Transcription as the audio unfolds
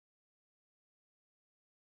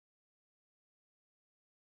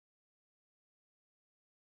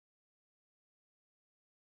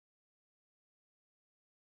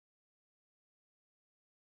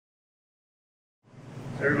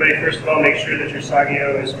Everybody, first of all, make sure that your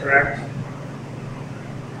Sagyo is correct.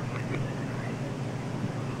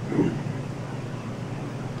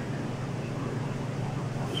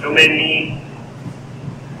 Shomen ni.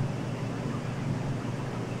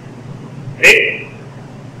 Hey.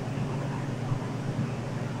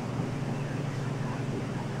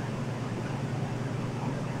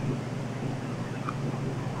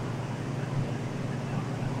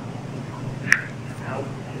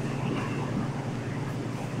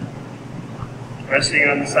 Resting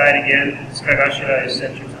on the side again, Skagashira is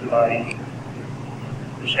centered to the body.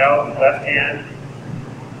 Push out with left hand,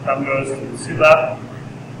 thumb goes to the Tsuba.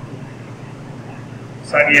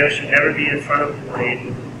 Sagyo should never be in front of the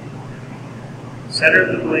blade. Center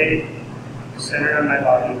of the blade, center of my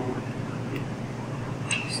body.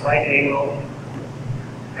 Slight angle.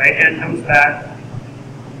 Right hand comes back,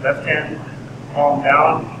 left hand, palm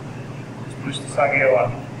down, just push the Sagyo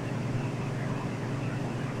up.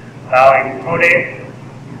 Bowing Kode,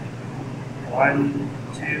 1,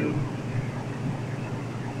 2,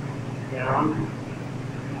 down,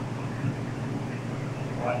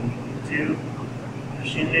 1, 2,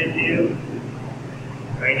 Musoshinderyu,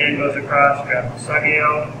 right hand goes across, grab the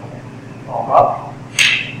Sagyo, palm up,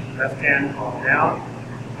 left hand, palm down,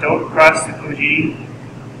 don't cross the Koji,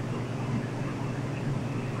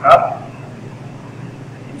 up,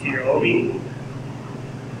 into your Obi,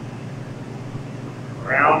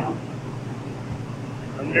 around,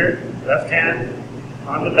 under, left hand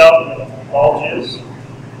on the belt with the bulges,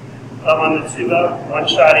 thumb on the Tsuba, one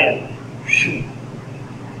shot in.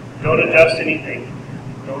 Don't adjust anything.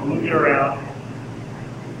 Don't move it around.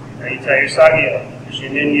 Now you tie your Sagyo.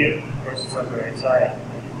 Musoshinderyu, of course, it's on the right side.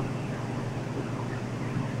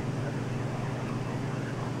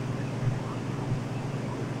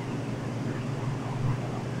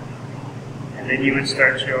 And then you would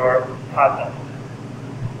start your Hata.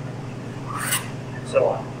 So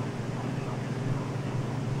on.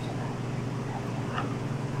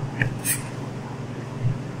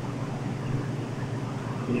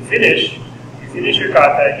 When you finish your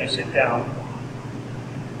kata, you sit down.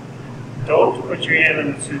 Don't put your hand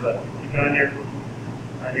on the Tsuba. Keep it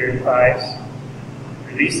on your thighs.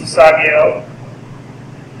 Release the Sagyo.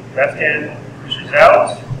 Left hand pushes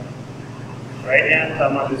out. Right hand,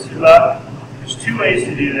 thumb on the Tsuba. There's two ways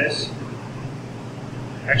to do this.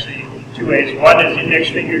 Actually, two ways. One is the index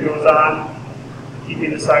finger goes on,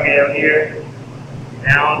 keeping the Sagyo here,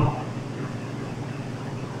 down,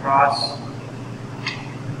 cross,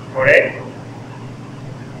 Kore.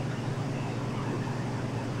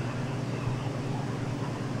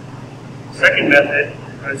 Second method,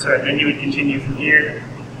 then you would continue from here,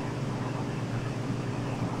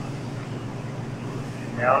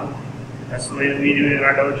 down. That's the way that we do it in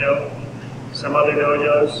our dojo. Some other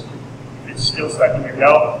dojos, it's still stuck in your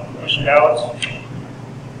belt, push it out,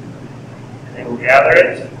 and then we'll gather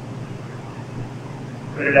it,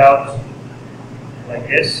 put it out like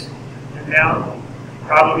this, and down. The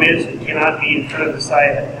problem is it cannot be in front of the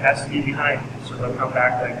side, it has to be behind, so they'll come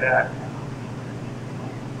back like that.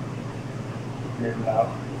 And then out.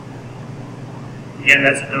 Again,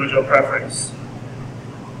 that's a dojo preference.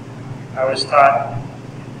 I was taught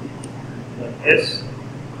like this.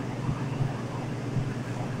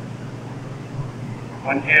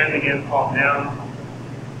 One hand, again, palm down.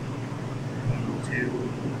 1, 2.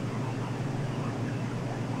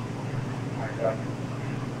 Back up.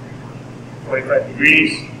 45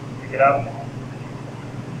 degrees. Pick it up.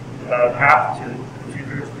 About half to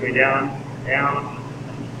 2/3 of the way down. Down.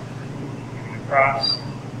 Across.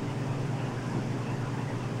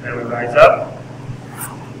 Then we rise up.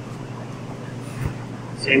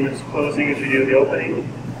 Same as closing as we do the opening.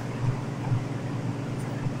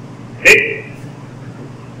 Okay.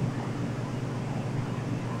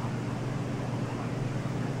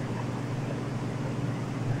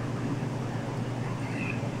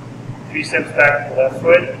 3 steps back to the left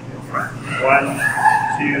foot. 1,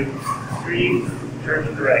 2, 3. Turn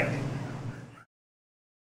to the right.